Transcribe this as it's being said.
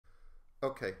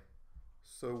Okay,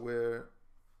 so we're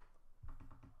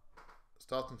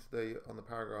starting today on the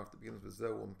paragraph that begins with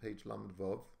Zeh on page Lamed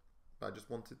Vav. I just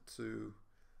wanted to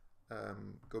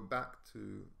go back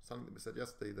to something that we said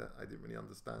yesterday that I didn't really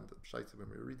understand at Pshaita when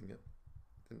we were reading it.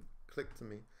 It didn't click to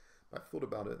me, but I thought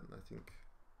about it and I think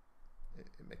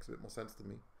it makes a bit more sense to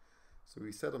me. So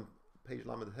we said on page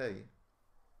Lamed Hey,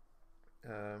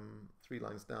 3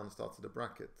 lines down, starts at a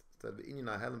bracket. It said,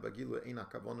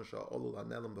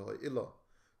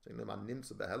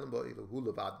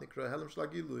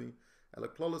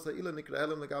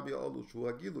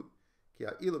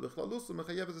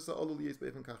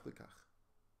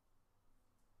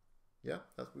 yeah,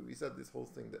 that's what we said, this whole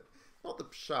thing, that not the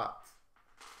pshat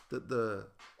that the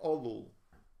olul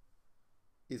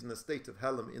is in a state of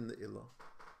helam in the ilah,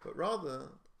 but rather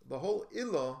the whole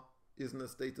ilah is in a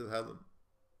state of helam,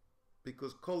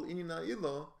 because kol inina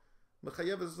ilah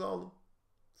mechayev es olul.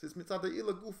 It's mitzad the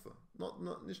ilah gufa, not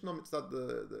mitzad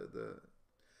the.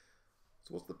 So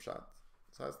what's the pshat?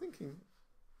 So I was thinking,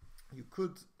 you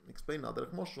could explain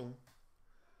Aderech Moshel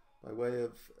by way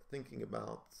of thinking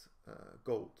about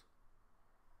gold.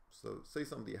 So say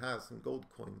somebody has some gold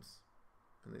coins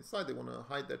and they decide they want to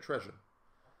hide their treasure.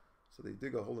 So they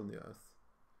dig a hole in the earth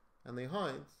and they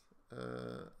hide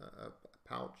a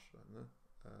pouch, I don't know,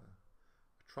 a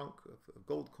trunk of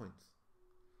gold coins.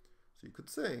 So you could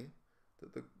say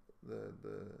that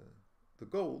the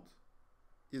gold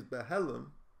is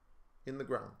behelim in the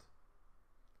ground.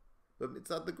 But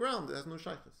it's at the ground, it has no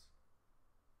shaykhs.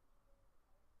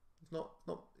 It's not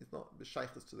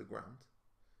shaykhs to the ground.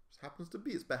 It just happens to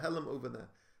be, it's behelim over there.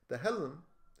 The helim,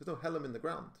 there's no helim in the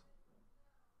ground.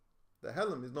 The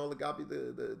helim is no lagabi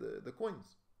the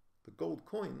coins. The gold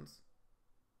coins,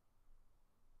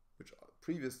 which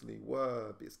previously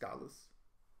were biskalas,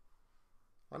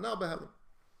 are now behelim.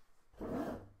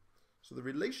 So the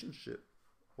relationship,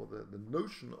 or the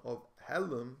notion of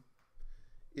helim,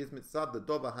 is mitzad the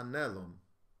dova hanelom.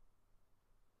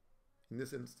 In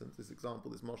this instance, this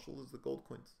example, this mashal, is the gold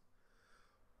coins.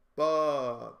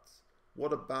 But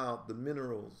what about the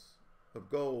minerals of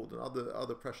gold and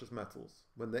other precious metals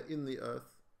when they're in the earth,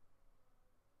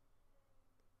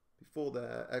 before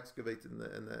they're excavated and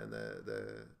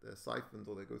they're siphoned,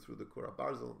 or they go through the Kura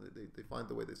Barzel, they find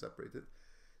the way they separate it?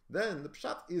 Then the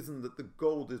pshat isn't that the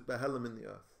gold is behelim in the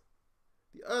earth.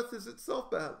 The earth is itself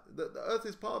behelim. The earth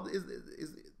is part of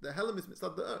the helim is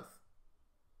mitzad the earth.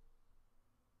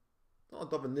 Not a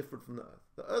davar nifrod from the earth.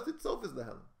 The earth itself is the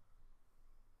helim.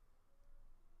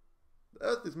 The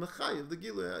earth is mechayev, the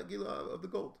gila of the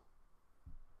gold.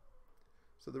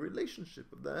 So the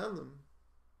relationship of the helim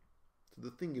to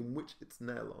the thing in which it's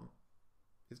ne'elam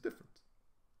is different.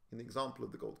 In the example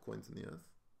of the gold coins in the earth,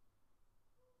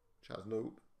 which has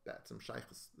no bats and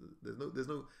shaykhs, there's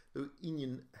no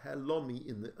inyan halomi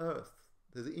in the earth.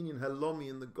 There's an inyan halomi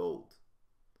in the gold.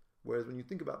 Whereas when you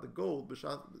think about the gold,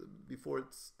 before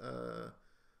it's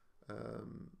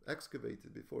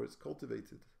excavated, before it's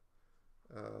cultivated,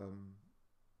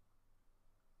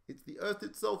 it's the earth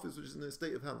itself which is in a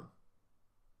state of halam.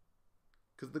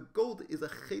 Because the gold is a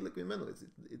chelik mimenu.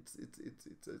 It's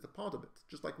a part of it.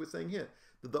 Just like we're saying here,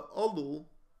 that the olul,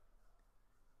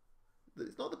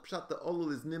 it's not the pshat that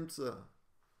olul is nimtza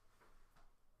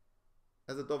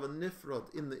as a davar nifrod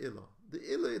in the ilah. The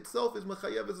ilah itself is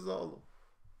mechayev as a olul,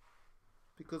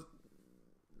 because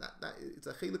that it's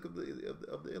a chelik of the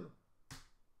ilah.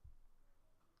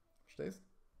 Understand?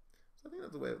 So I think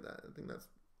that's the way of that. I think that's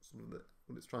sort of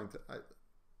what it's trying to.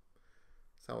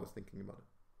 That's how I was thinking about it.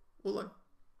 Well, like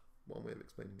one way of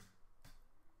explaining it,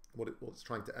 what it's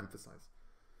trying to emphasize.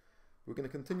 We're going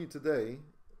to continue today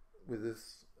with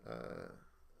this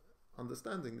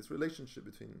understanding, this relationship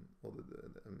between, or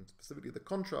and specifically the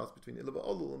contrast between Ilah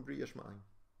Ba'olul and Bri Yesh Ma'ayin.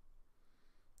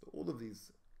 So all of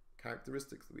these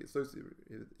characteristics that we associate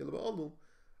with Ilah Ba'olul,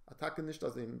 Ataka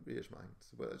Nishtazim Bri Yesh Ma'ayin.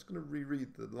 So we're just going to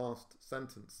reread the last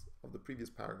sentence of the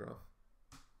previous paragraph.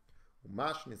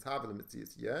 Umash nishavel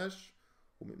mitzias yesh,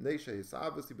 umimnesha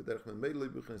hisavasi b'derech memedlei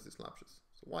b'chinas islapshus.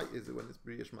 So why is it when it's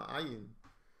Bri Yesh Ma'ayin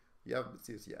you have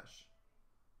mitzias yesh,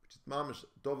 which is mamish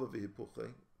dova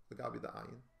v'hipuche l'gabi the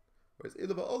ayin, whereas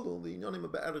Ilah Ba'olul the inyanim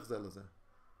be'erich zelazeh.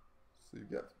 So you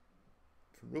get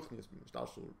from ruchnius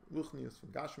b'nishtashul ruchnius, from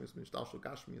gashmius b'nishtashul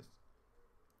gashmius.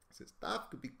 So it's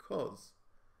dafka because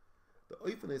the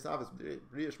oifen hisavas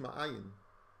Bri Yesh Ma'ayin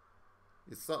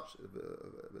is such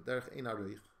b'derech ein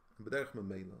areich and b'derech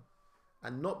memela,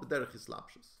 and not b'derech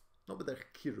islapshus, not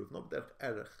b'derech kiruv, not b'derech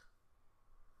erech.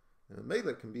 And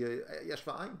memela can be a yesh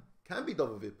v'ayin, can be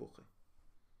dova v'hipuche.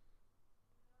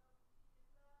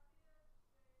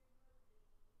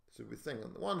 So we're saying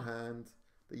on the one hand,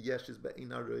 the yesh is be'ein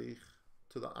areich,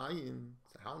 to the ayin.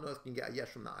 So how on earth can you get a yesh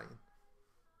from the ayin?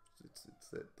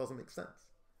 It doesn't make sense.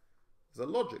 There's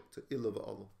a logic to illa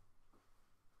v'olu,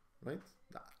 right?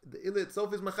 The illa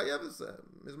itself is mechayev, is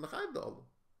mechayev the olu,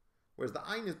 whereas the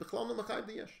ayin is b'chlal no mechayev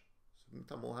the yesh.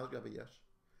 So how do you have a yesh?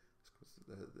 It's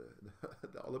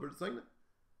because the oliver designer.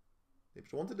 If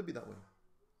she wanted to be that way,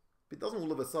 but it doesn't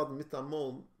all of a sudden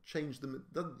mitamol change the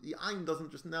ayin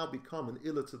doesn't just now become an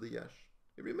illa to the yesh.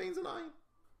 It remains an ayin.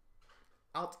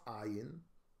 Out ayin,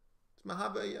 it's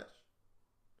mahava yesh.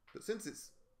 But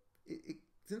since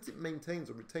since it maintains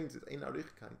or retains its ein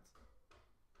arichkeit,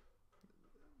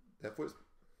 therefore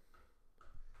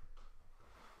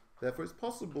it's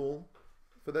possible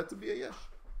for there to be a yesh.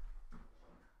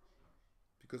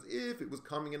 Because if it was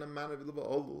coming in a manner of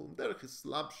ilva derech is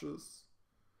slabshus,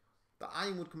 the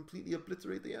ayin would completely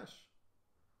obliterate the yesh.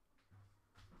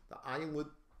 The ayin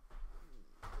would,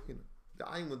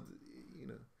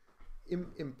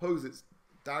 impose its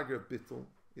dagger of bittul,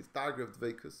 its dagger of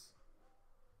dveikus,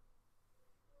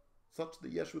 such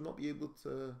that yesh would not be able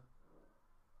to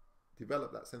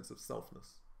develop that sense of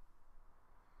selfness.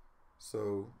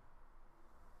 So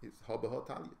it's hagaha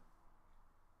talia,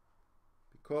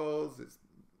 because it's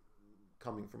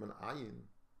coming from an ayin,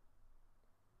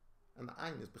 and the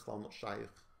ayin is bichlal not shaykh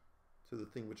to the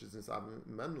thing which is inside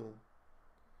menu,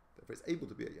 therefore it's able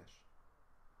to be a yesh.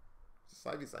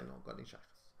 Society is saying, no, got any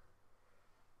shaykhs.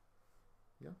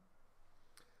 Yeah?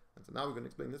 And so now we're going to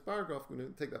explain this paragraph. We're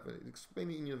going to take that for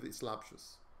explaining the union of the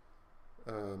islapshus,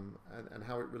 and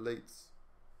how it relates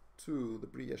to the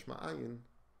bri yesh ma'ayin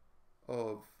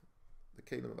of the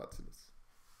kelim of Atzilus.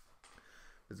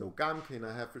 So gam kein a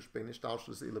hefresh bein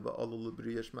ishtalshlus ila va'olul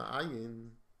lebri yesh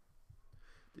ma'ayin.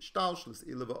 The ishtalshlus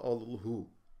ila va'olul hu.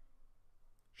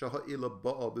 Shaha ila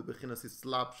ba'a bebechinas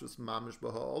islapshus mamish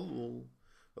ba'ha'olul.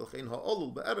 Velchein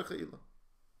ha'olul be'erech ila.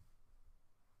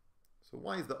 So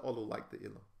why is the olul like the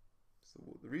ila? So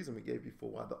the reason we gave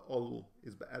before why the olul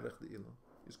is be'erech the ila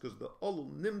is because the olul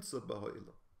nimtza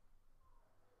ba'ha'ila.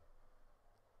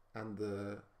 And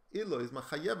the ila is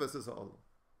machayeves as a olul.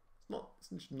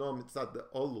 It's not mitzad the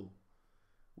olul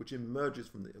which emerges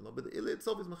from the ila, but the ila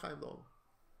itself is machayev the olul.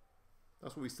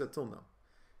 That's what we said till now.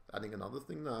 Adding another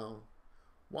thing now.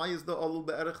 Why is the olul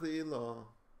be'erech the ila?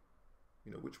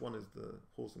 Which one is the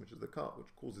horse and which is the cart,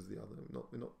 which causes the other.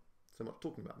 We're not so much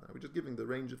talking about now. We're just giving the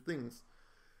range of things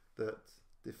that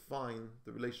define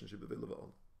the relationship of ila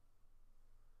v'olul.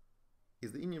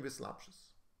 Is the inyan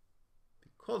bislapshus.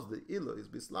 Because the ila is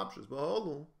bislapshus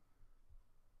b'ha'olul,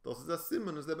 das is as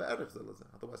simon as the be'erech zelazeh.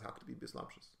 Otherwise, how could it be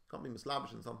bislapshus? Can't be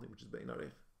mislabish in something which is be'in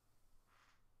arech.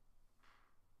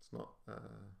 It's not.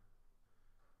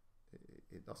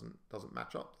 It doesn't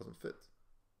match up. Doesn't fit.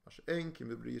 So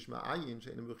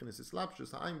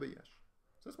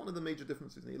that's one of the major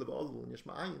differences in ila v'olul and yesh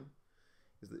ma'ayin,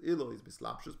 is the ila is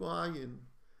bislapshus b'ayin,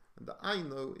 and the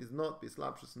ayin is not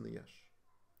bislapshus in the yesh.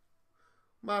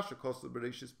 Masha kosta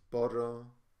bereshis bara.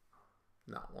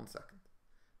 Now, 1 second.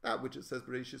 That which it says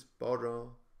bereshis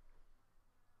bara,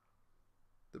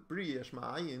 the bri yesh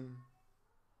ma'ayin,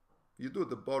 you do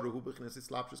the bara hu b'chinas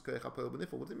islapshus koyach ha'poel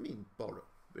b'nifel. What does it mean, bara?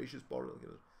 Bereshis bara.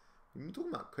 When you're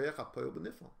talking about koyach ha'poel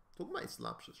b'nifel, talking about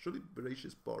islapshus, surely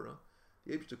bereshis bara,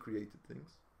 the Eibishter created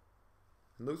things,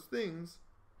 and those things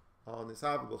are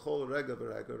nisav b'chol rega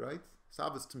v'rega, right?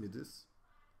 Savas tamidus.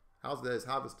 How's there is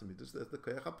havas tamidus? There's the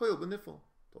koyach ha'poel b'nifel.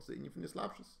 That's the inyan from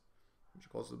islapshus. Which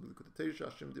calls the B'likutei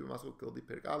Shashim Div Masol Kol Di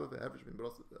Perik Aleph Average Ben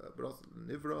Bros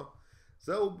Nivra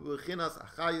Zel B'chinas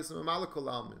Achayis Memalakol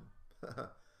Almin.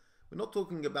 We're not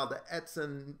talking about the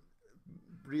Etzen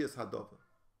Brias Hadova.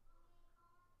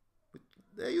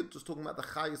 There you're just talking about the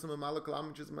Chayis Memalakol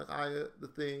Almin, which is Mechaya, the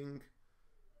thing,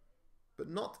 but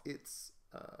not its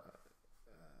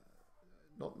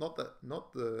not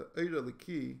the Eira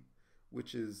Liki,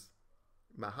 which is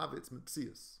Mahavitz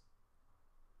Metzias.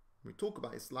 When we talk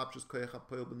about islapshus koyach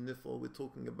ha'poel b'nifel, we're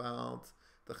talking about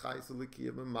the chayis aliki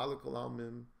of malakol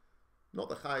almim, not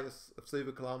the chayis of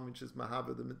seva kalam, which is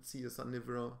mahava, the mitzias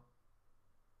anivra.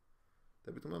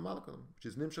 Then we're talking about malakol, which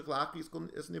is nimshach la'achis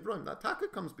es nivroim. That taka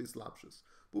comes by islapshus.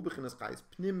 Bu b'chinas chayis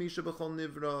pnimi shebechol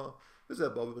nivra.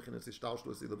 V'zeh bo b'chinas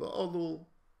ishtalshlos ila v'olul.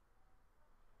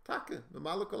 Taka, the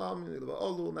malakol almim ila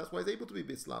v'olul, and that's why it's able to be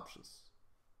islapshus.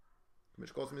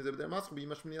 Mishkosim is there mask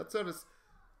b'yimash mini atzeres.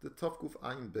 The Tovkuf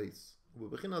Ein base. We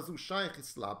begin azu shaykh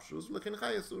islapshus, we begin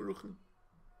chayes uruchni.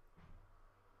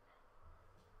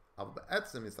 Aber the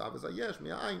etzem isavus ayesh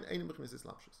mi ein ein begin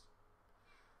islapshus.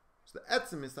 So the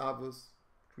etzem isavus,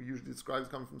 which we usually describe as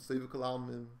coming from seva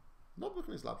kalalmin, not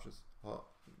begin islapshus.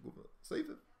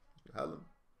 Seva, helen.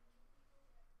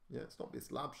 Yeah, it's not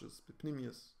islapshus,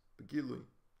 bipnimius, begilui,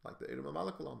 like the erim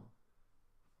amalakalam.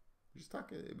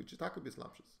 which is taka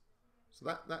bislapshus. So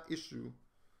that issue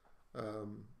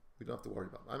we don't have to worry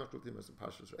about. I'm not talking about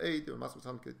Parshas Re'eh. The Masmos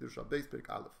Hamke Dirusha Beis Perik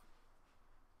Aleph.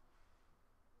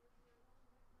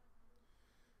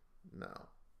 Now,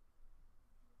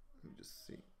 let me just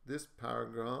see this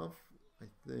paragraph. I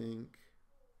think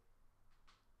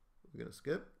we're going to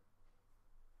skip.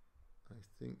 I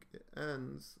think it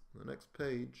ends on the next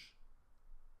page,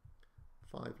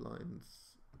 5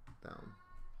 lines down,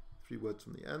 3 words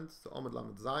from the end. So Omid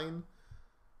Lamed Zayin,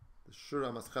 the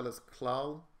Shura Mascheles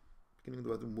Klal, beginning the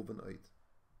word Muvan Oid.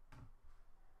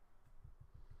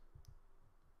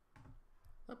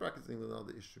 That brackets is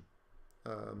another issue.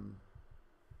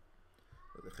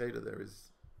 The Cheder there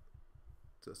is,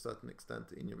 to a certain extent,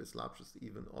 the Inyan Bislapshus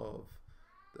even of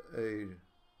the Eir.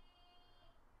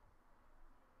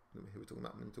 Here we're talking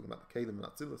about the Kalim and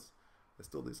Atzilus. There's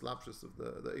still the Slapshus of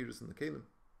the Eiris and the Kalim.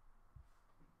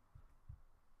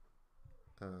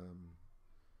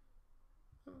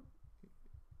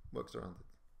 Works around it.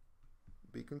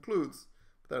 But he concludes,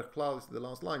 this is the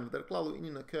last line, that's when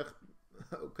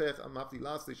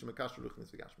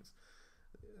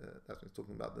he's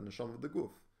talking about the Neshama of the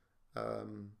Guf.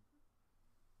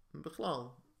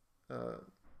 Well,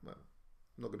 I'm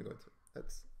not going to go into it.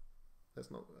 That's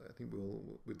not. I think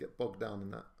we'll get bogged down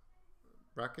in that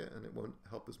bracket, and it won't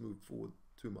help us move forward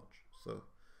too much. So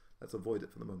let's avoid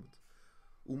it for the moment.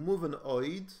 Umuvan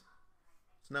oid.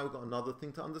 So now we've got another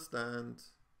thing to understand.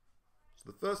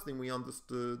 So the first thing we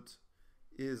understood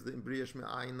is that in Briyash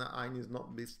Me'ayin, the Ayin is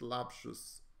not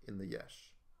bislapshus in the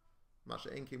yesh. Masha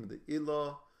En came with the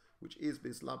ilah, which is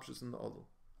bislapshus in the olu.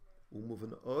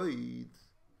 Umuvan oid.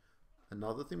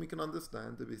 Another thing we can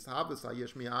understand, the bishabas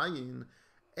hayesh me'ayin,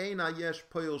 ein hayesh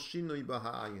poyel shinui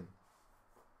b'ha'ayin.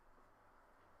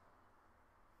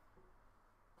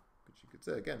 Which you could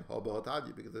say again,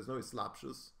 because there's no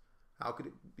slapshus. How could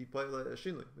it be poyel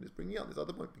shinui? But he's bringing out this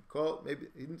other point, because, maybe,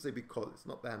 he didn't say because, it's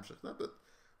not b'hamshech, but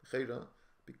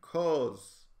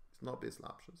because it's not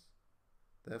bislapshus.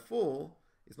 Therefore,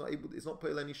 it's not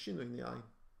poyel any shinui in the ayin.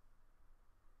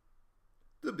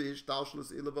 The bish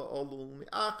talshlus ilava olul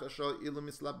mi'acha sha ilu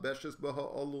mislabeshes baha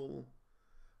olul.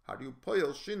 How do you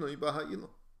poil shinui baha ilu?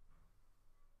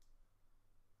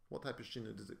 What type of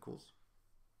shinui does it cause?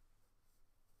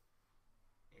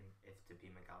 If to be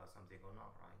megala something or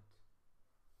not, right?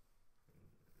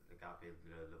 The gabi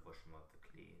levushim of the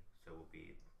kli, so will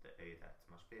be the a that's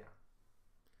mashpia.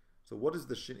 So what is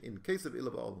the shin in case of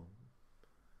ilava olul?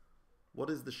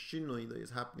 What is the shinui that is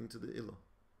happening to the ilu?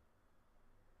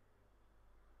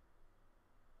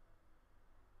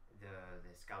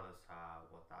 The scholars are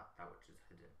what that which is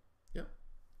hidden. Yeah.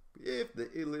 If the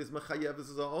ilah is mechayev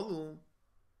as a olu,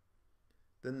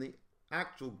 then the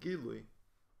actual gilui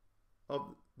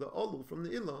of the olu from the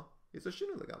ilah is a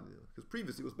shinu legabi. Because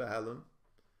previously it was behelim.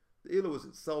 The ilah was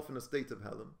itself in a state of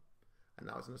helim, and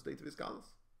now it's in a state of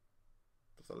iskalas.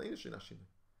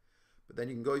 But then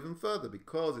you can go even further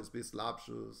because it's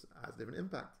bislapshus has different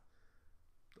impact.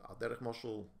 Derech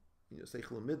moshel,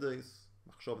 seichel midas.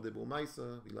 Machshav dibur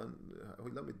ma'isa. We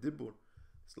learn with dibur,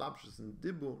 slapshus and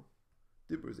dibur.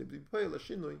 Dibur is able to be poyel a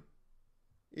shinui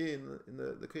in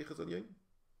the keiches al yain.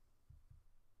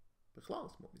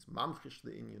 Bechlas, it's mamchish the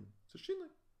inyan. It's a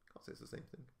shinui. Can't say it's the same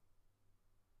thing.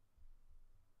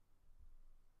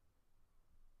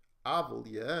 Avol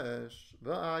yesh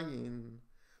v'ayin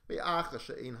be'acha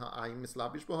she'ein ha'ayin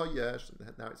mislabish b'ha yesh.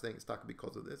 Now it's saying it's stuck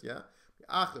because of this, yeah.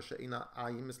 Like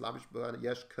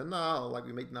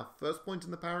we made in our first point in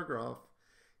the paragraph,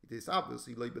 it is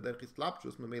obviously there's no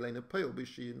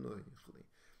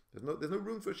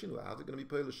room for a shinui. How's it going to be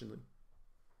poil shinui?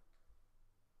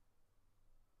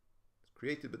 It's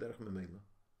created b'derech memela.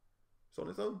 It's on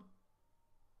its own.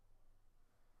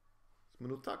 It's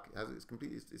menutak. It's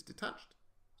completely. It's detached,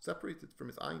 separated from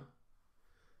its ayin.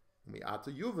 And we add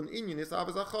to yuvan inyan is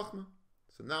avaz achachma.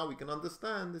 So now we can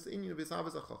understand this inyan of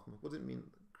Isavas HaChachma. What does it mean?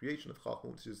 Creation of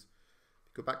Chachma, which is, if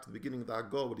you go back to the beginning of the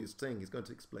Hagaha, what he's saying, he's going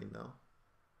to explain now.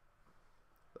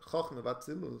 The Chachma of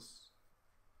Atzilus,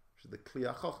 which is the Kli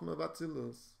HaChachma of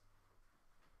Atzilus.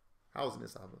 How is it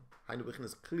Isava? Hainu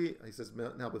B'chinas Kli, he says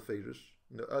now beferish.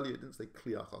 Earlier it didn't say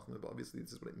Kli HaChachma, but obviously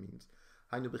this is what it means.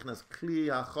 Hainu B'chinas Kli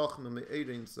HaChachma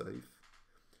me'erein seif.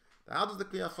 How does the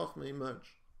Kli HaChachma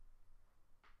emerge?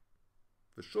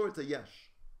 For sure it's a yesh.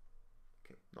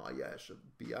 Not a yesh, a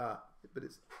biyah, but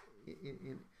it's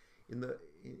in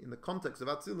the context of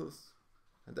Atzilus,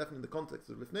 and definitely in the context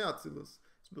of Lifnei Atzilus,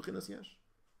 it's b'chinas yesh,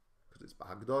 because it's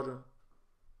b'hagdara,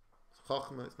 it's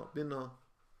chachma, it's not bina.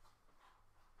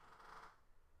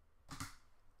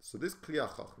 So this kliyah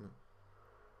chachma,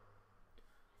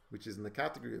 which is in the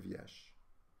category of yesh,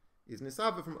 is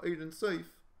nisava from Eir and Seif.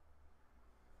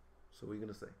 So what are you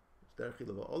going to say? It's derech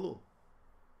ilava olul.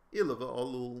 Ilava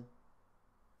olul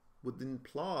would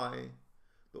imply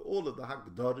that all of the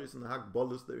hagdaris and the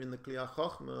hagbolus that are in the Kli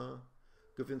HaChachma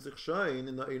gefind sich schein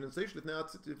in the Eir and Seif lifnei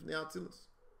Atzilus.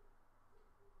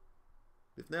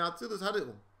 Lifnei Atzilus had it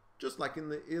all. Just like in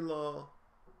the Ilah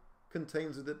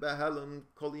contains it behelam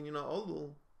kolinina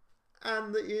olul,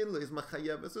 and the Ilah is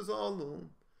machayev as olul.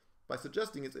 By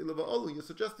suggesting it's Ilah olul, you're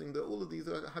suggesting that all of these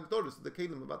hagdaris, the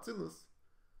kelim of Atzilus,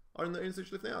 are in the Eir and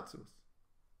Seif lifnei Atzilus.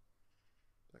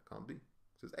 That can't be. It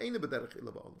says Eina b'derech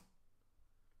Ilah olul.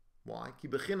 Why? Ki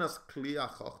bechinas Kli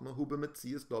HaChachma hu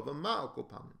b'metzias dova ma'oko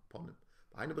ponim.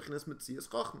 B'haina bechinas metzias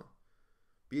chachma.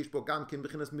 B'yesh bo gam kim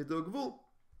bechinas mido gvul.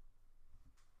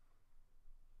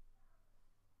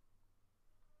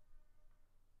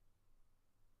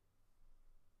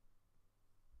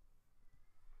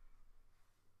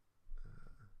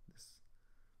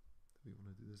 Do we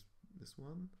want to do this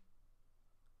one?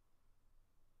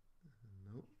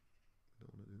 Nope. We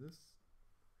don't want to do this.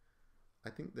 I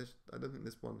don't think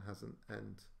this one has an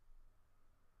end.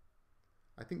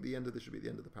 I think the end of this should be the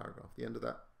end of the paragraph, the end of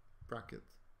that bracket.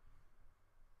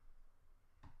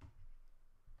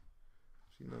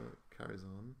 Actually, no, it carries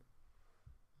on.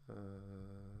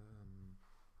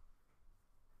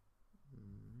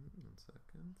 One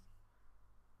second.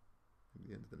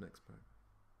 The end of the next paragraph.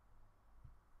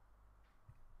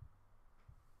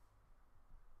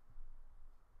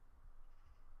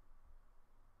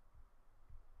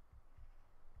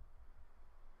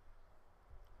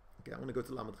 Okay, I want to go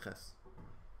to Lamed Ches.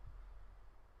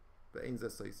 But Ein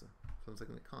Zeh Soisa. For 1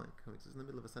 second, it can't. It's in the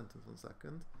middle of a sentence. 1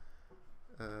 second.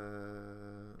 How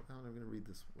am I going to read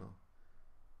this well?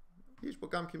 Yesh bo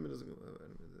gam kim ki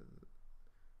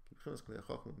bechinas Kli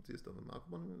HaChachma metzias dova ma'oko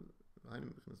ponim. B'haina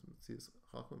bechinas metzias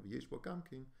chachma v'yesh bo gam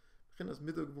kim bechinas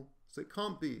mido gvul. So it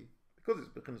can't be, because it's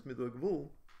bechinas mido gvul,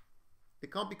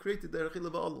 it can't be created derech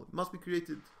ilava olul. It must be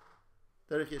created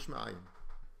derech yesh ma'ayin.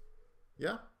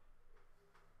 Yeah?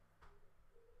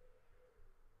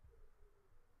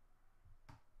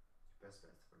 Best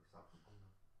bet, for example,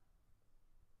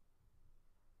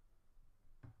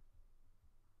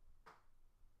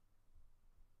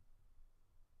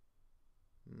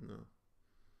 No.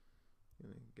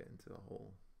 You're going to get into a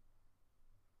whole.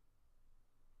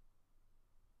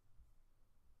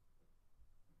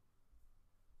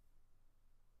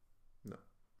 No.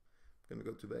 I'm going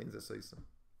to go to the Ein Zeh Soisa.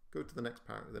 Go to the next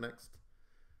paragraph, the next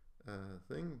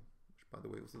thing, which by the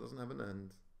way also doesn't have an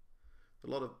end.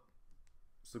 There's a lot of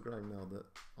sugraim now that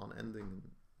aren't ending,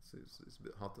 and so it's a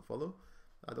bit hard to follow.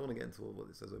 I don't want to get into all what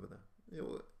it says over there.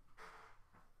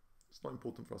 It's not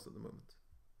important for us at the moment.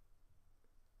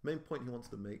 Main point he wants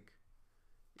to make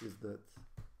is that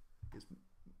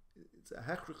it's a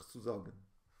hechrich zu sagen.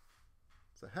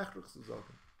 It's a hechrich zu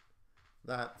sagen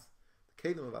that the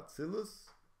kelim of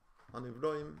Atzilus on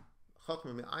Ivroim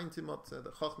chachma me ein timotze, the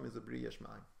chachma is a bri yesh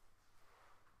ma'ayin.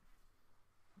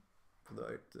 From the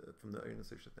Eir and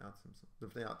Seif the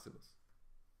Fnei Atzilus.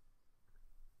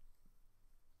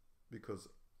 Because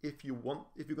if you're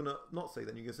gonna not say,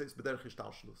 then you're gonna say it's b'derech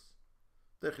ishtalshlus.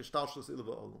 Derech ishtalshlus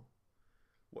ilava olul.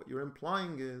 What you're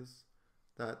implying is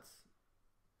that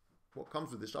what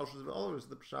comes with the ishtalshlus ilava olul is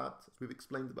the pshat, as we've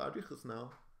explained the ba'arichas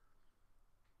now,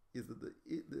 is that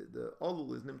the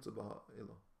olul is nimtza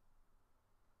ba'ila.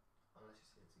 unless you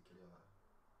say it's a Kli HaChachma.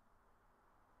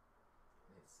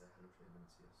 And it's Halum Shnei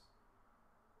B'Metzias.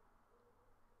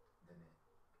 Then it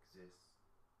exists,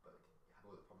 but you have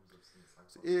all the problems of seeing the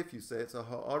So if you say it's a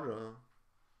ha'ara,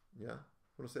 yeah,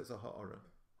 I want to say it's a ha'ara.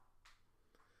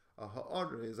 A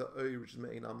ha'ara is a oir which is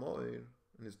me'ein ha'mo'ir,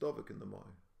 and is dovek in the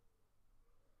mo'ir.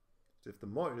 So if the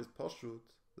mo'ir is pashut,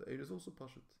 the oir is also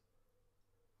pashut.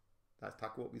 That's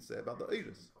what we say about the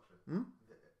oiris. The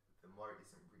more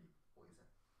isn't really, what is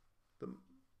it?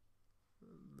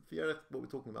 The fierech, what we're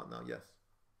talking about now, yes.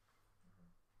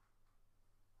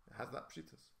 It has that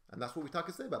pshitas. And that's what we talk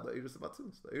to say about the oiris of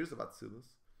Atzilus. The oiris of Atzilus,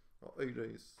 or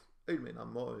oiris, oir me'ein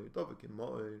ha'mo'ir, dovek in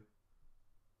mo'ir,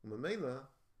 u'memela,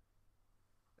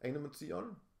 Ein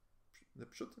Metziyarim. They're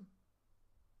pshutim.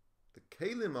 The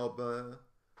kelim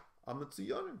are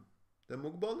Metziyarim. They're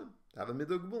mugbalim. They have a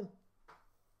midogbul.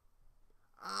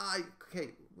 Okay.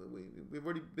 We've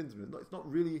already been through it. It's not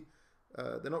really.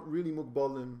 They're not really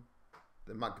mugbalim.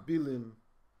 They're makbilim.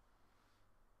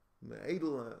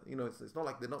 Edel. It's not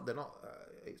like they're not.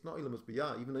 It's not ilamus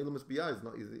biyah. Even ilamus biyah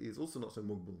is also not so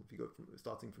mugbal. If you go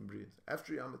starting from brias.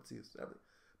 After yamatzias,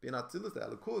 being atzilas, they're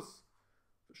alakus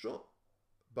for sure.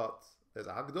 But there's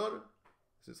a hagdar,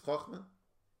 this is chachma.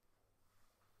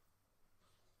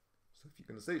 So if you're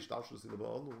going to say shtalshlus ilava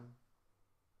olul,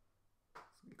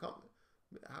 can't.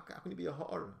 How can you be a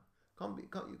ha'ara?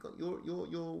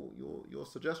 Your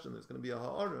suggestion that it's going to be a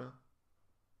ha'ara.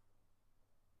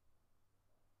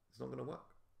 It's not going to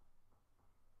work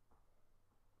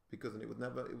because then it would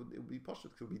be pashut.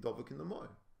 It would be davuk in the moy.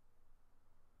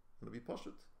 It would be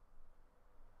pashut.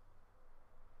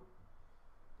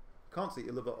 You can't say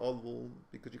ilava olvul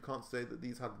because you can't say that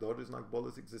these hagdoras and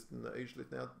hagbolas exist in the eish if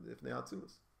they are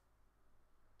tzilus.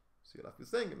 So you'll have to be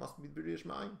saying it must be b'rish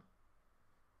ma'ayin,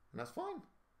 and that's fine.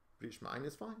 B'rish ma'ayin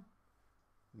is fine.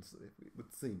 It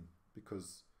would seem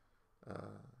because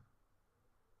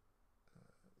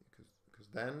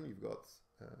then you've got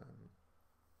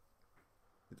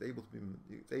it's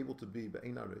able to be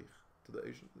be'ein areich to the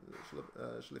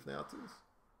shlifnei atzilus.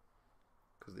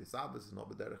 Because the Sabbath is not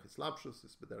b'derech islapshus,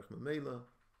 it's b'derech memela,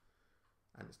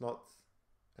 and it's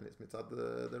mitzad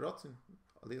the rotzin,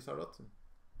 aliyas harotzin,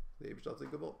 the Eibishter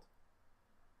Gevalt.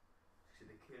 See,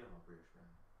 the kelim are British, man.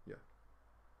 Yeah.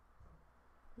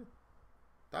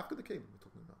 After the kelim we're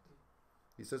talking about.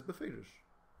 He says beferish.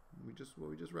 We just read.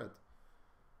 We just read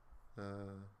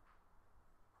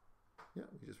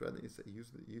it. He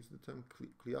used the term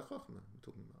kliyah chachma. We're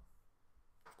talking about.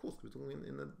 Of course, we're talking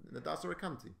in the Dasar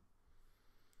Akanti.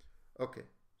 Okay,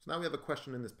 so now we have a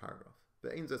question in this paragraph.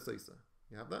 Ve'ein zeh seisa.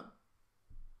 You have that?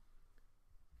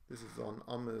 This is on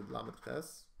Amud Lamed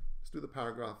Ches. Let's do the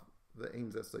paragraph. Ve'ein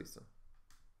zeh seisa.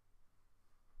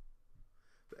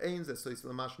 Ve'ein zeh seisa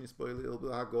l'mashni spoili il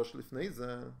b'hagosh lifnei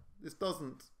zeh. This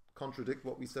doesn't contradict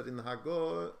what we said in the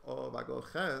Hagor of Hagor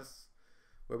Ches,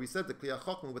 where we said the Kliyah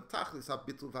Chokma v'tachlis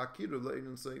habitul v'hakiru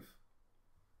le'ein seif.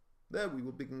 There we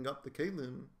were picking up the kelim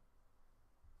in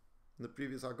the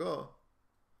previous Hagor.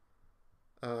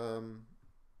 In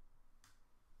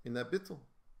their bittul,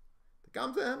 the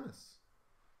gamze emes,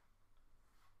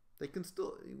 they can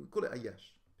still, we call it a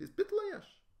yesh. It's bittul a yesh.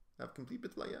 They have complete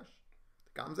bittul a yesh.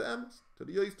 The gamze emes to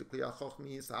the yoyis to kliyah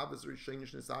chochmi sahavas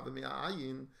rishenish nesavam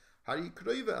me'ayin hari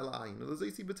kroive el ayin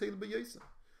elazesi betel beyosa.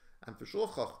 And for sure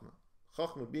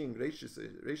chochma being reishis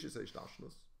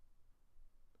eishdashnus,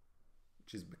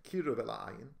 which is bekiruv el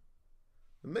ayin,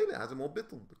 the mele has a more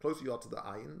bittul. The closer you are to the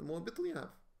ayin, the more bittul you have.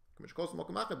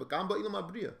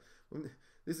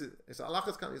 This is it's a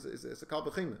halachas kan it's a kal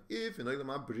b'chema. If in olam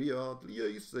habriya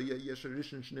liyos yesh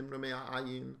rishon shnimra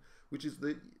me'ayin, which is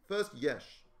the first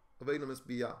yesh of olam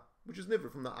esbiya, which is never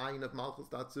from the ayin of malchus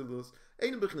datzilus.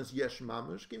 Ein b'chinas yesh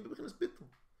mamish, kim b'chinas bittul.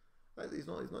 It's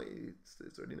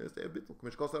already knows they are bittul.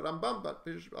 K'mish kos Rambam, but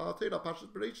Torah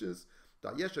Parshas Bereishis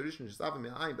da yesh rishon shesavim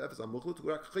me'ayin b'efes hamuchlut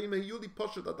u'rak chayim yuli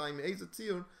poshet adayim eizet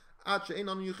tziyur ad she'ein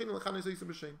anu yuchinu l'chanes eisa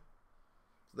b'shem.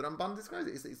 So the Ramban describes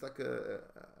it. It's like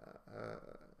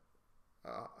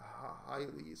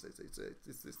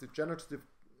it's the generative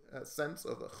sense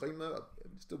of a chayma,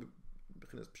 still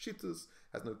bechinas pshitus,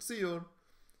 has no tziyur.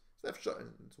 So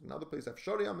another place have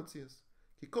shori amatzias.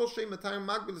 He calls shem matayim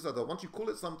magbil is other. Once you call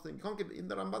it something, you can't give it in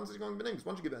the Ramban says you can't give it names.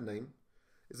 Once you give it a name,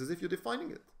 it's as if you're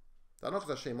defining it. By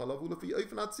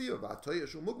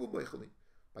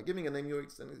giving a name, you're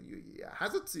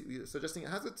suggesting it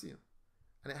has a tziyur.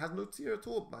 And it has no tzir at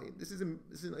all. This is in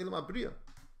Elam Abriya.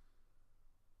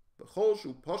 B'chol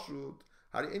shu pashut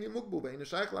hari eni mugbu ve'eni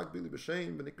shaykh lak bili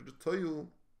b'shem v'nikr toyu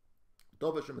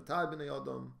dova shematay b'nei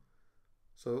adam.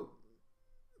 So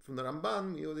from the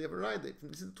Ramban, they have a right.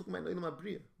 This is talking about Elam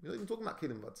Abriya. We're not even talking about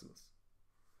kelim v'atzilas.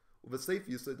 U'v'seif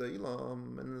yisay da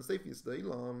Elam, and in the seif yisay da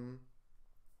Elam,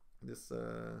 this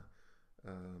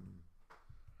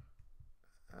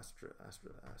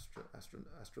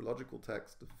astrological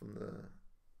text from the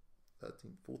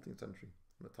 13th, 14th century,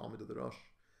 from the Talmud of the Rosh.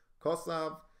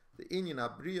 Kosav, the Inyan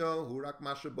Abriya, who rak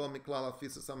mashabo miklal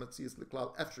afisas amatzias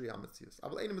liklal efshri amatzias.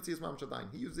 Aval ein amatzias mam shadayin.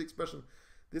 He used the expression,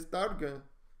 this darga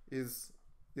is,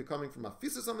 you're coming from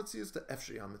afisas amatzias to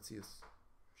efshri amatzias.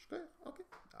 Okay.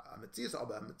 Amatzias,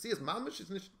 aber amatzias mamish is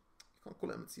nicht, you can't call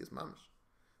it amatzias mamish.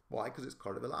 Why? Because it's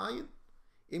karav el ayin.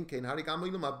 Im kein hari gam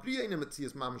ilum abriya in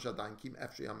amatzias mamish adayin kim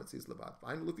efshri amatzias levad.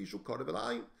 Fine, look, you should karav el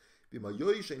ayin. Bima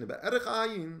yoyish in be'erech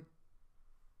ayin.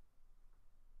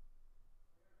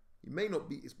 You may not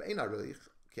be, it's be'ein aroich,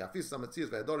 ki afis amatzias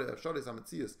ve'adori afshoris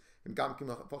amatzias im gam kim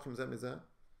fochim zeh mizeh.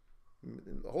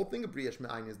 The whole thing of Briyesh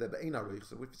Me'ayin is that be'ein aroich.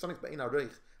 So if something's be'ein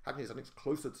aroich, how can you say something's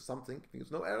closer to something?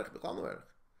 Because no erech, b'chal no erech.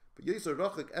 But yisor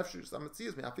rochik efshir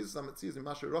amatzias me afis amatzias me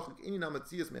masher rochik inin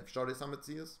amatzias me afshoris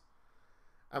amatzias.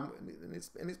 And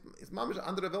it's mamish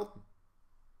andere Welten.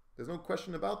 There's no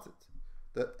question about it.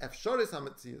 The afshoris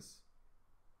amatzias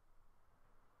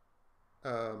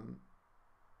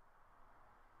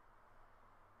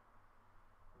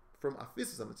from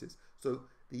afis amatzias. So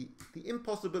the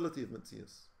impossibility of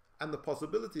matzias and the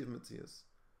possibility of matzias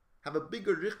have a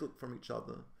bigger richuk from each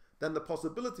other than the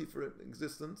possibility for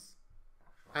existence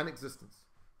and existence.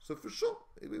 So for sure,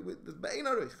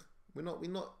 we're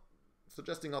not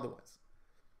suggesting otherwise.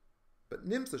 But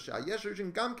nimsa she'ayesh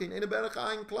harishin gamkein ein berach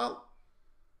ayin klal.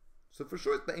 So for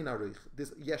sure it's be'ein arich,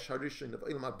 this yesh harishin of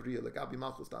Eilam Abriya, like Abi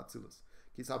Malchus Ta'atzilus.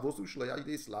 Ki savosu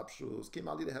shlayayidei slapshus, kim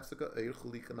alidei hefsaka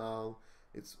eicheli kanal.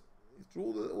 It's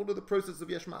through all of the process of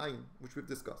yesh ma'ayin, which we've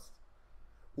discussed.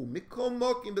 U'mikom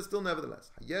mokim, but still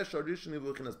nevertheless. Yesh harishin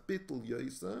ivuchinas bittul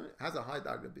yoysa, has a high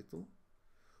darga bittul.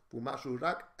 U'mashu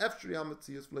rak efshri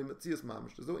ha-metzias, v'loi metzias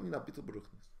mamish. There's no inyan bittul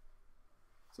beruchnis.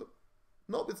 So,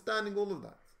 notwithstanding all of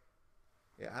that,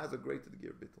 it has a greater degree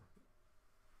of bittul.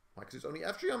 Why? Because it's only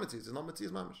efshri ha-metzias, it's not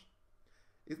metzias mamish.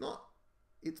 It's not,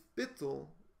 its bittul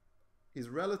is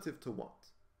relative to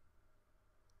what?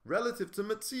 Relative to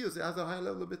metzias, it has a higher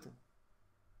level of bittul.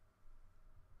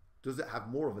 Does it have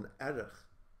more of an erech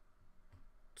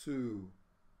to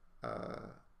the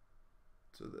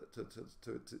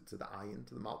ayin,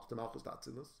 to the malchus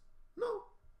d'atzilus? No.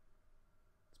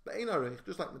 It's be'ein arich,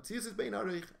 just like metzias is be'ein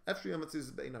arich, efshri ha-metzias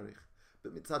is be'ein arich.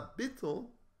 But mitzad bittul,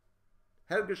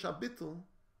 hergesh ha-bittul,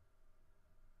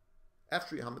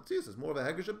 efshri ha-metzias is more of a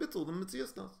hergesh ha-bittul than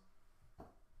metzias does.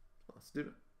 So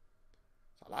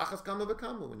alachas kama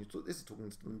v'kama, when you talk, this is talking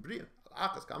to the bria.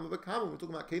 Alachas kama v'kama, when we're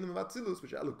talking about kelim of atzilus,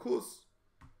 which are elukus,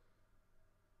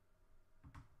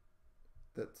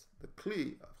 that the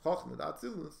kli of chochmah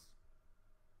atzilus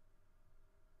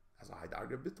has a high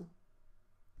darga bittul.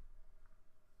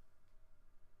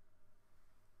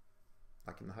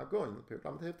 Like in the Hagoin, the Pirkei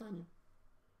Lamed Tanya,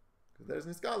 because there is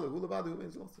niskala who levadu who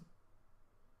means also.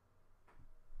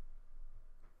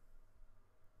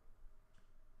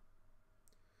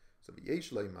 So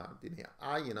v'yesh leimar dinei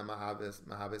ayin ha'mahaves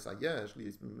hayesh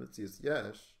li'is mitzias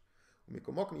yesh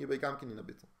u'mikomokim yibei gamkin in a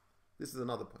bittul. This is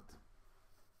another point.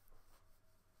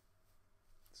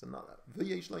 It's another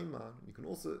v'yesh leimar. You can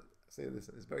also say this.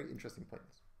 It's a very interesting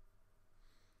point.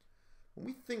 When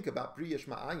we think about bri yesh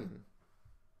ma'ayin,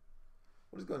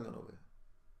 what is going on over here?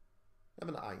 We have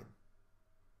an ayin,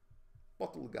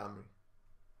 bottle gamri,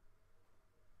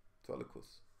 to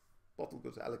alikus, bottle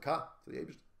goes to alika, to the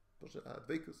Eibush,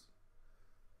 dveikus,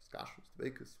 skashus,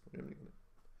 dveikus,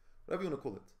 whatever you want to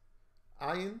call it.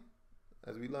 Ayin,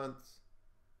 as we learned,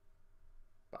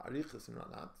 ba'arichas in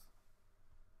Ranat,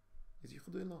 is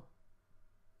yichudu ilah.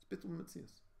 It's bitul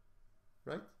metzias,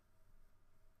 right?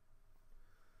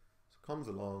 So comes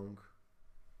along.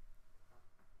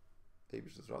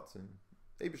 Eibush is ratzin.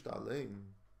 Eibush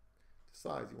Ta'alein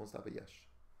decides he wants to have a yesh.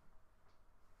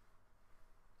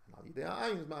 And al yidei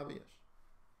ha'ayin is ma'av yesh.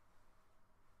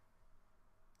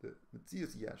 The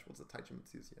metzias yesh. What's the type of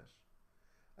metzias yesh?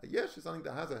 A yesh is something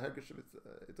that has a hergesh of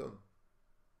its own.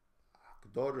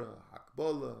 Hakdora,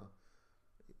 hakbola,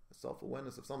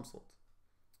 self-awareness of some sort.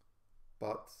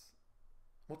 But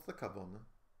what's the kavanah?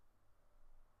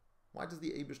 Why does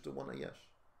the Eibush want a yesh?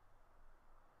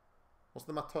 What's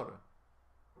the matorah?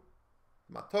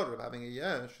 Mator of having a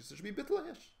yesh, it should be bitla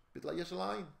yesh, bitla yesh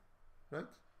alayin,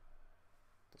 right?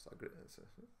 That's a great.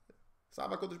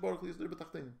 Sava kodesh baruch is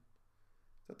betachtenim.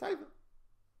 It's a taiva.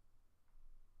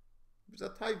 It's a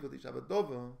taiva. They have a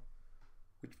dova,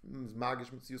 which means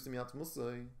magish mitzius miyat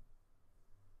musay.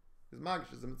 His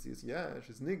magish is a mitzius yesh.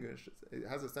 It's nigish. It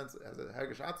has a sense. It has a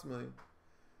hergesh atzmai.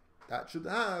 That should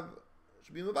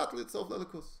be mevatel itself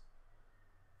lelikus.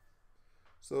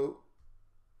 So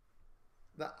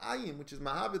the ayin, which is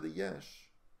mahavid the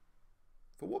yesh,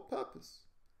 for what purpose?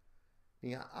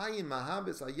 The ayin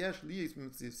mahabis ayesh liyis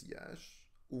mitzis yesh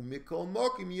umikol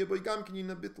mokim yeboy gam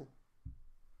kinyin bittul.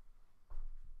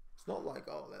 It's not like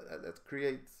let's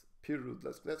create pirud,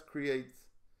 let's create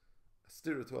a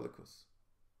stira to elikus.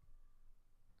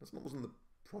 Wasn't the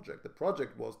project. The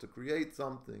project was to create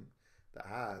something that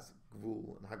has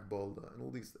gvul and hagbolda and all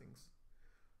these things,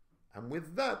 and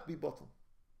with that be bottle.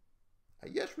 A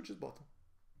yesh which is bottle.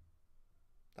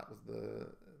 That was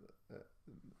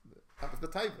the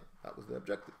taiva. That was the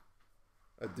objective.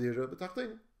 A dira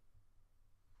b'tachtein.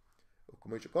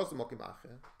 U'kumoy shekosu mokim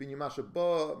acher. Binyu masha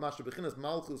b'chinas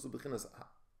malchus u'b'chinas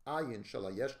ayin shel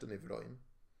hayesh tenivroim.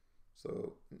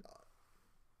 So,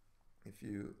 if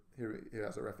you here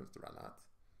has a reference to Ranat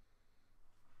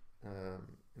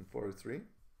in 403.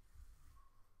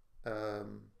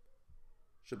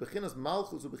 Sheb'chinas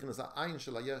malchus u'b'chinas ayin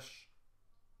shel hayesh.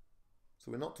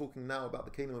 So we're not talking now about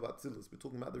the Kelim of Atzilus. We're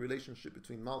talking about the relationship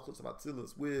between Malchus of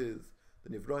Atzilus with the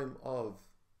Nivroim of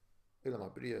Eilam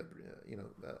Abriya,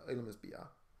 Eilam is Biyah.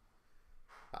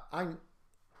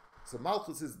 So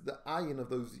Malchus is the ayin of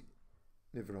those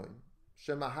Nivroim.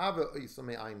 Shemahava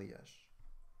Oisame Ayin Liyesh.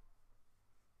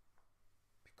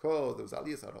 because there was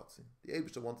Aliyas Haratzin. The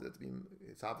Eibishter wanted it to be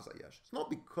Hisavas Hayesh. It's not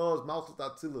because Malchus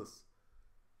Atzilus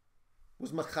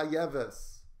was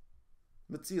Mechayeves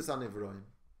Metzias HaNevroim.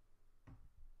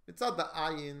 It's not the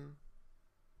Ayin.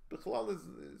 Bechlal is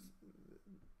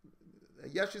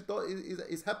Yesh is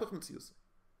Hepech Metzius.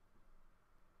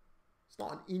 It's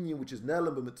not an Inyan which is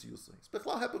Nelem B'Metzius. It's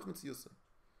Bechlal Hepech Metzius.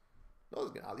 No,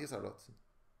 there's Aliyas Haratzin.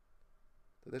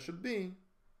 That there should be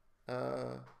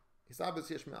Hisabes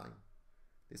Yesh Me'ayin.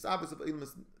 The Hisabes of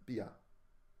Ilmas Biyah.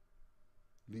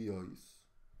 Liyois.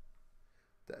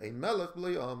 The Ein Melech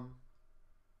B'Layam.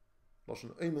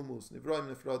 Loshen Eimumus Nivroim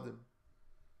Nefrodim.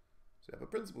 So you have a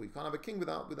principle. You can't have a king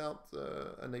without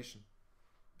a nation.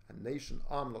 A nation,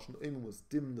 Loshen Eimumus,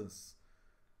 dimness,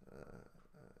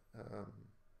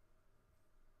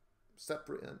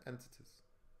 separate entities.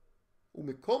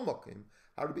 The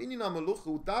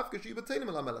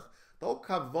whole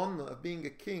kavanah of being a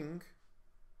king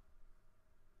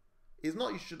is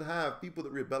not you should have people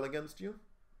that rebel against you.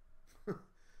 When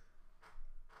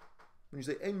you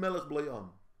say Ein Melech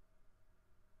B'Layam,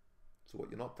 so what?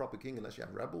 You're not a proper king unless you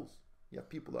have rebels. You have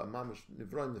people that are mamish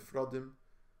nivroim nefrodim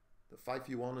that fight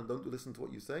for you on and don't listen to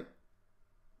what you say.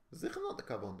 Zikr not the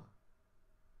kavanah.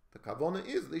 The kavanah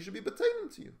is they should be pertaining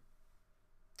to you.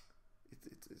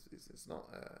 It's not,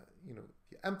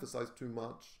 if you emphasize too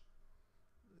much,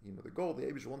 the goal, the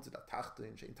Abish wanted that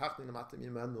tachtin, shein tachtin amatim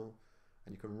yimenu,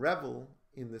 and you can revel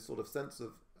in this sort of sense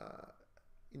of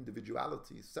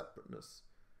individuality, separateness,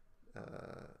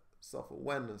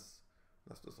 self-awareness.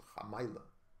 That's just a chamaila.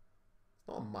 It's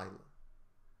not a maila.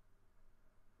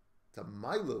 It's a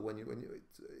maila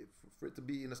for it to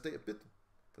be in a state of bittul.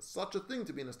 For such a thing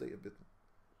to be in a state of bittul.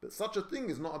 But such a thing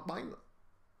is not a maila.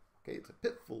 Okay, it's a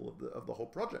pitfall of the whole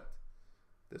project.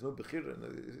 There's no bechira, and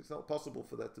it's not possible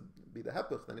for that to be the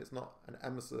hepech, then it's not an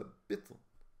emesa bittul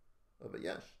of a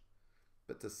yesh.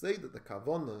 But to say that the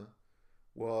kavana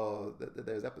was that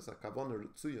there's episa kavana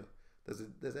rutsuya,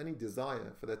 there's any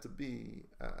desire for there to be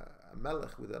a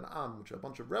melech with an am, which are a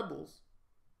bunch of rebels,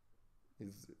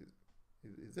 is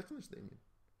zichnish the inyan.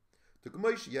 To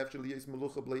kumoish yevshel yes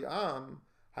melucha b'lei am,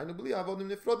 haynu b'lei avodim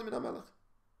nefrodim in hamelech.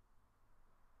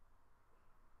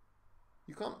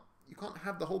 You can't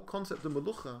have the whole concept of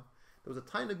melucha. There was a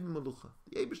tainig melucha.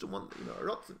 The Eibush want, a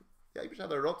rotzen. The Eibush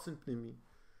had a rotzen pnimi.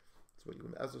 That's what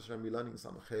you as Hashem be learning in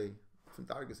Samachay, from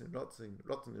Dargis in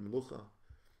rotzen in melucha,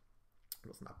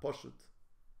 rotzen aposhet,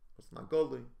 rotzen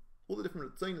agoli, all the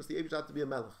different rotzenos. The Eibush had to be a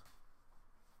melech.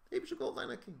 The Eibush called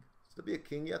a king. So to be a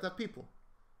king, he had to have people.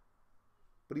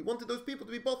 But he wanted those people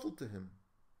to be bottled to him.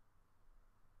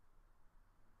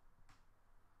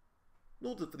 In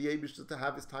order for the Eibush to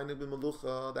have his tainig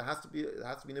melucha, there has to be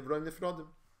nevroim nefrodim.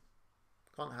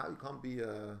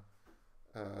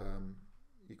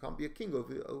 You can't be a king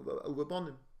over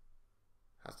bonim.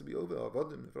 Has to be over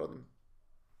avodim nefrodim.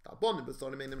 Abonim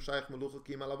besonim einem shaykh melucha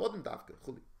kim al avodim davke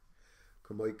chuli.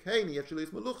 Kamoi kain yeshli is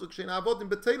melucha kshein avodim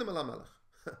betelim al melech.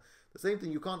 The same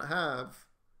thing. You can't have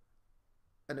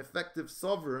an effective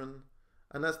sovereign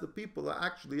unless the people are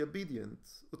actually obedient.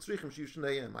 The difference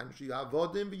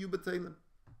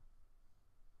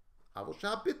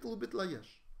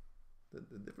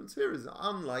here is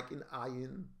unlike in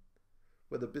Ayin,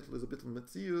 where the bittul is a bittul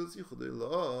metzius,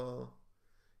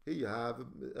 here you have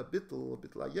a bittul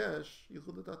ayesh,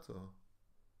 yichud dato.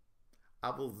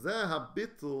 Aval zeh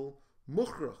ha-bittul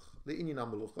mukhrach le'inyin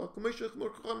ha-melucha, k'meshech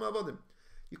mukhrach ha'avadim.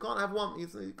 You can't have one.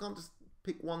 You can't just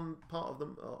pick one part of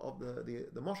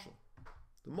the moshel.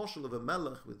 The moshel of a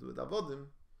melech with avodim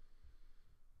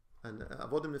and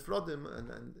avodim nifrodim,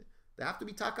 and they have to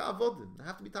be taka avodim. They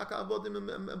have to be taka avodim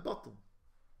and bottle.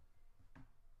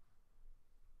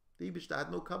 The Ibishta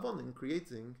had no kavan in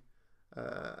creating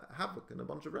havoc and a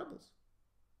bunch of rebels.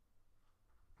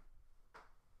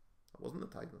 That wasn't the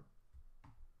title.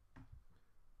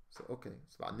 So okay,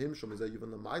 so anim shom is even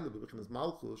the mile bechinas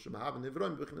malchus shom have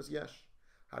nivroim bechinas yesh.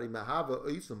 Hari mahava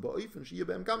oisum ba'oifen shiya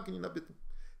be'em gamkin in abitim.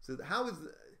 So how is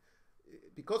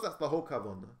because that's the whole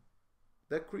kavanah,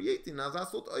 they're creating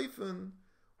azasot oifen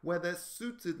where they're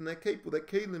suited and they're capable, they're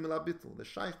kelim el abitul, they're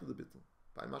shaykh to the bitul.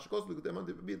 By mashkos look at them on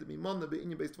the bid be man be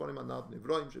in based for him anad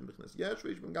nivroim shem bechinas yesh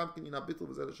veish be'em gamkin in abitul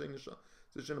v'zel shein nisha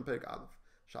zeshen perek alef.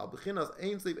 Shal bechinas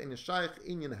ein seif ein shaykh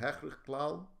inyan hechrich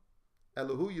klal.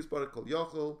 Elohu yisbarach kol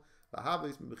yochel,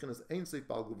 v'haveis bechinas ein seif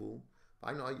bal gevul.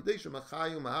 V'aynu ayidei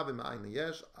shemachayu mahavim ma'ayne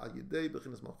yesh, ayidei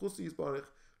bechinas malchusi yisbarach,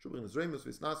 shu bechinas remus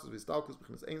v'isnasus v'istalkus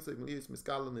bechinas ein seif miliyis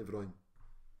miskala nevroim.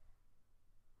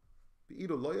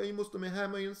 V'ido loya yimustu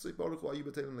mehem ein seif baruch v'ayu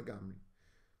b'teilim negamri.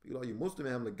 You Muslim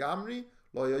hem legamri,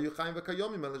 lo you chaim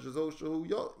v'kayomim el shezo shehu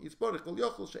yisparich kol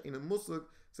yochel she'in a musig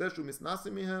zeshu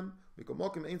misnasim mihem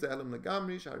v'komokim ein ze elam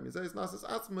legamri shar mizeh nasas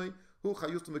atzmei hu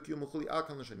chayustum v'kiyum uchuli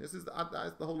akal nashen. This is the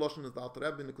whole lashon of the Alter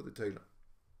Rebbe in the Kutei Torah.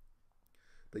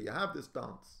 That you have this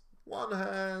dance. One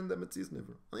hand, the Metzias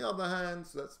Nivra. On the other hand,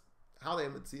 so that's how they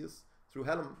have Metzias, through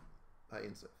Helam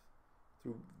HaInsef.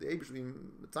 Through the Eibush being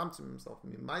Mitzamtzim himself,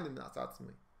 reminding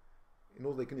Asatzmi. In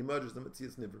order they can emerge as the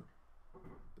Metzias Nivra.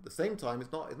 At the same time,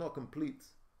 it's not complete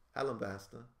Helam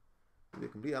V'Hester. If you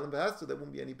complete Helam V'Hester, there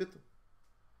won't be any bittul.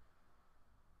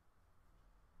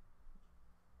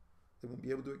 They won't be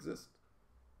able to exist.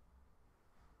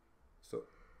 So,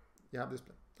 you have this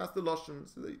plan. That's the Lashon.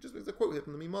 So just there's a quote here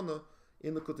from the Mimona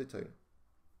in the Kutei Torah.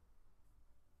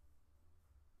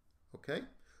 Okay?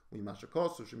 We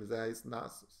mashakosu shemizayis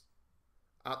nasus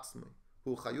atzmei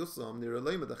hu chayusam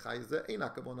niraleim the chayze ein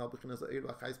akavon al b'chinas ha'ir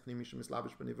v'chayis pnimi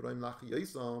shemislabish b'nivroim lach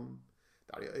yisam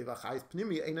dari v'chayis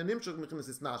pnimi ein animshach b'chinas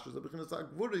is nasus b'chinas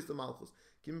ha'gvur is the malchus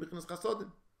kim b'chinas chasodim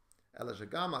ela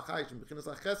shagam ha'chayis b'chinas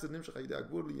ha'chesed nimshach ha'idei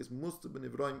ha'gvur li is mustu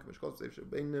b'nivroim k'meshkol seif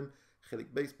shebeinim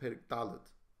chelik beis perik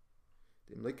talet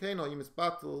dem lekein ha'yim is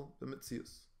batel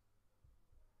b'metzius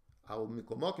al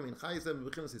mikomokim in chayisem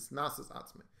b'chinas is nasus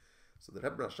atzmei. So the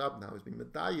Rebbe Rashab now is being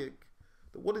medayik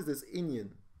that what is this inyan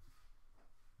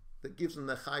that gives them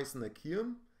the chayis and the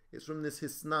kiyum? It's from this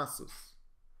hisnasus.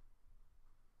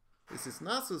 This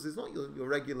hisnasus is not your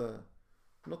regular.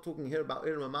 I'm not talking here about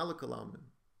Erim Amalekalamim.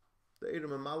 The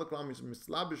Erim Amalekalamim is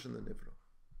mislabish in the nivra.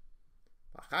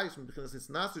 Chayis from bechinas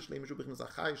hisnasus shleim shu bechinas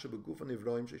achayis shebeguf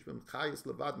anivroim sheish b'm chayis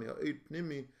levad me'a'id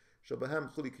pnimi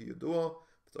shebehem chuli kiyudua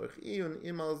v'tzorich iyun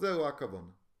im al zeu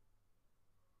akavona.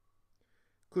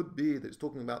 Could be that it's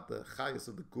talking about the chayas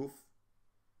of the guf,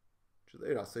 which is the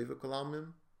Eira Seva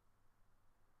Kalamim.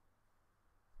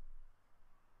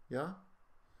 Yeah?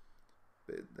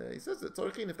 But he says that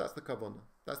Tzorichin, if that's the Kavanah,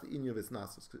 that's the Inya of its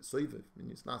Nasus, because it's Soiviv,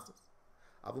 meaning it's Nasus.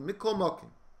 Avul Mikol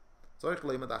Mokim. Tzorich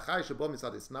Leima da Chay Shabom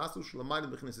Misad is Nasus,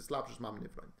 Shalamayim B'chinis Islapshus Mam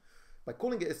Nifraim. By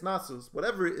calling it is Nasus,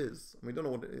 whatever it is, and we don't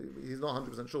know what he's not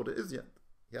 100% sure what it is yet.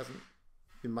 He hasn't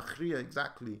been machriya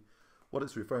exactly what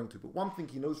it's referring to. But one thing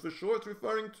he knows for sure it's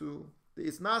referring to, the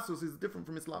Isnasus is different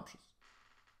from Islapshus.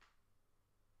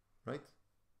 Right?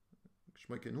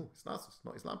 Shmoikenu, Isnasus,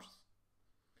 not Islapshus.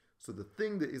 So the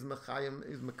thing that is Mechayim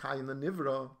the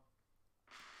Nivra,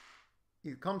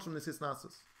 it comes from this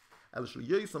Isnasus. El shel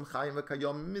yosam chayim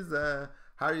v'kayom mizeh,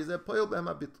 hari zeh poil behem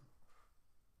abit.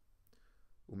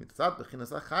 Umitzad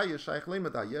b'chinas achayim shaykh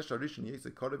leimada, yesh arishin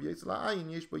yeseh korev yeseh la'ayin,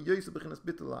 yesh bo yeseh b'chinas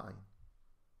bitul la'ayin.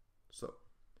 So,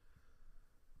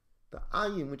 the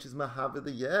ayin which is mahava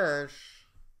the yesh,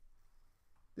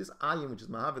 this ayin which is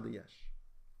mahava the yesh,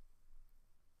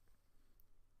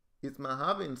 it's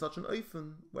mahava in such an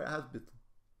oifen where it has bittul.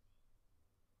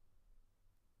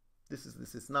 This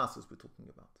is nasus we're talking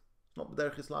about. It's not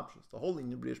derech islapshus. The whole in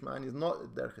Yibrish Ma'an is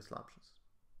not derech islapshus.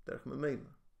 Derech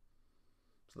memela.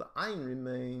 So the ayin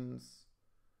remains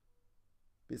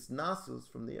bis nasus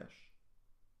from the yesh,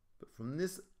 but from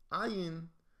this ayin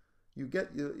you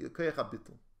get your koyach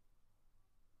bittul.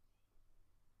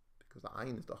 Because the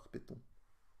ayin is doch bittul.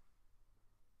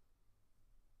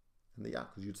 And the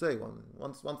because you'd say, well,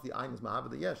 once the ayin is mahava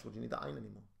the yesh, what do you need the ayin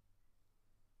anymore?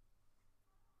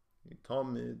 You need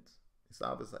tomid,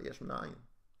 isabas, yesh min ayin.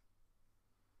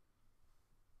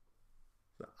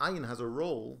 The ayin has a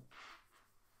role.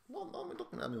 No, we're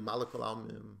talking about malakal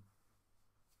almim,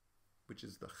 which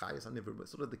is the chayas hanivra, but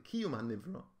sort of the kiyum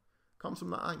hanivra comes from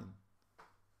the ayin.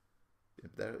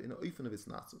 If they're in a oifen of its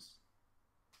nasus.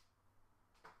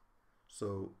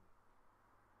 So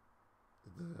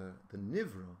the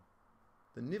nivra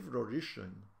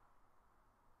rishon.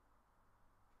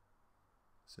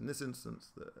 So in this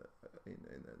instance, the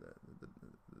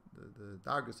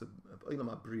dargis of Olam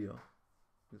HaBriya,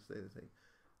 you say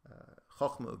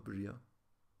Chochma of Briya,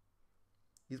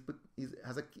 is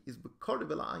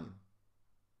bekorev el ayin.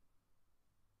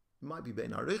 It might be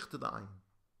bein arich to the ayin,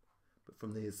 but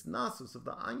from the hisnasus of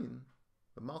the ayin,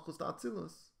 the malchus da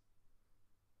atzilus,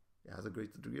 it has a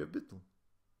greater degree of bittul.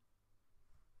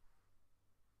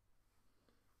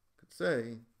 Could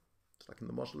say, it's like in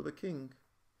the mashal of a king,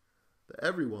 that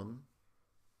everyone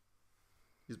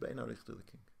is bein arich to the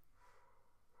king.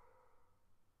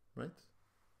 Right?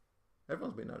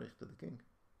 Everyone's bein arich to the king.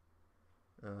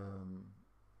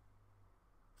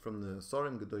 From the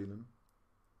Sorim Gedolim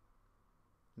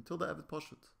until the Avid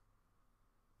Poshut,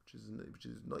 which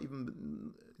is not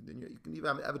even, you can even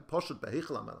have Avid Poshut by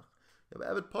Heichel HaMelech. You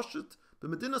have Avid Poshut by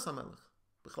Medinas HaMelech.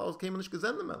 Bechlaus came and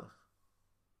Ishgezen the Melech.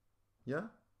 Yeah?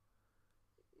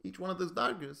 Each one of those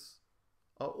dargers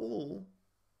are all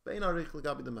Bein arich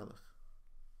legabi the melech.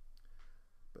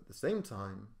 But at the same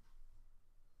time,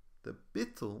 the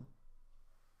bittul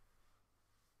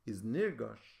is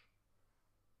nirgash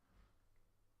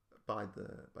by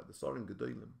the Sorin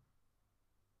Gedolim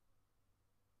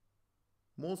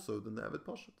more so than the Eved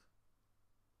Poshet.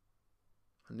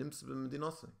 Hanimse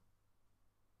b'medinose.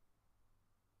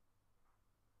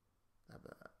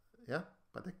 Yeah,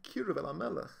 by the Kiruv el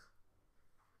HaMelech,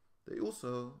 they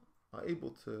also are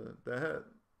able to derech,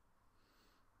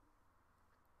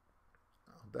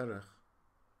 a melech,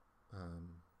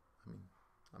 who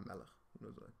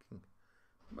knows, a king.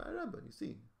 By a Rebbe, you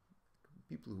see,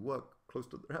 people who work close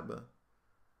to the Rebbe,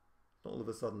 all of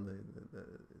a sudden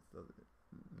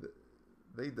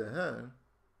they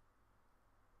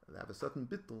have a certain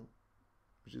bittul,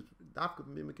 which is dafka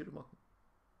b'mim Kiruv Makom.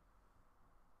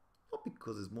 Not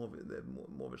because it's they're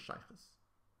more of a shaykhs.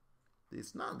 The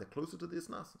Isnan, they're closer to the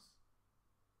Isnasus.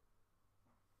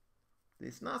 The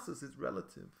Isnasus is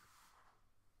relative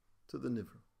to the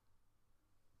Nivra.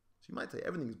 So you might say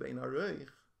everything is Bein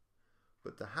Areich,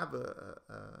 but to have a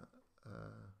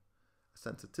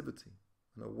sensitivity,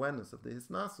 an awareness of the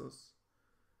Isnasus,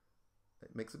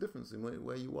 it makes a difference in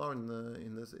where you are in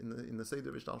the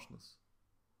Seder Vishtalshnus.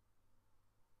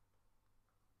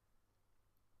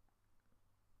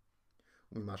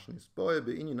 We're talking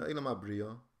about Ilam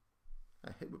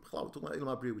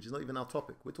Abriya, which is not even our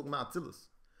topic. We're talking about Atzilus.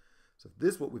 So if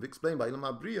this is what we've explained by Ilam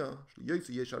Abriya,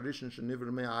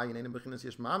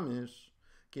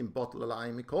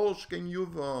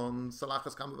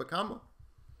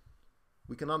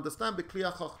 we can understand B'Kli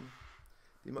HaChachma.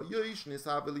 The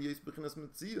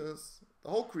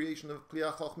whole creation of Kli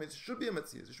HaChachma should be a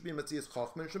Metzias. It should be a Metzias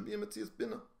Chachma, it should be a Metzias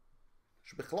Bina. It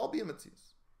should be a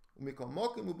Metzias. The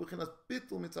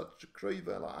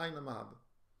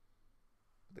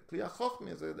Kli HaChachma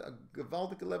is a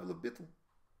gewaltige level of bittul.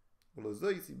 So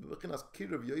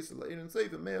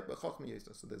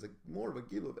there's more of a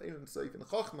gil of Ein Seif and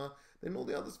Chachma than all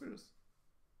the other spheres.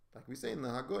 Like we say in the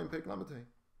Hagaha in Perek Lametei.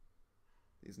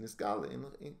 He's niskal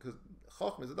because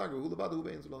Chachma is a dagger. He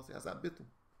has that bittul.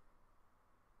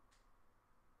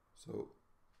 So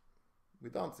we're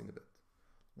dancing a bit.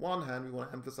 One hand, we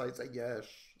want to emphasize a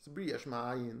yesh, it's a briyesh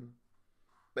ma'ayin,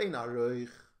 bein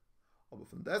aroich, aber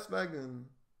von deswegen,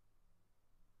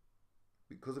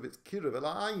 because of its kiruv el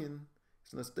ha'ayin,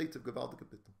 it's in a state of gewaltige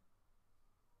bittul.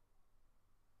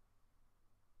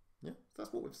 Yeah, so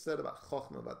that's what we've said about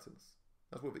Chochmah Batzilus.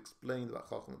 That's what we've explained about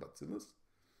Chochmah Batzilus.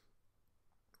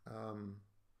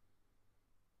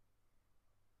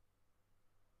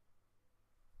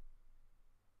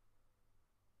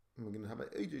 We're going to have an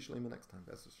Eidei Shlema next time.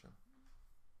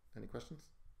 Any questions?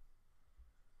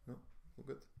 No? All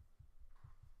good?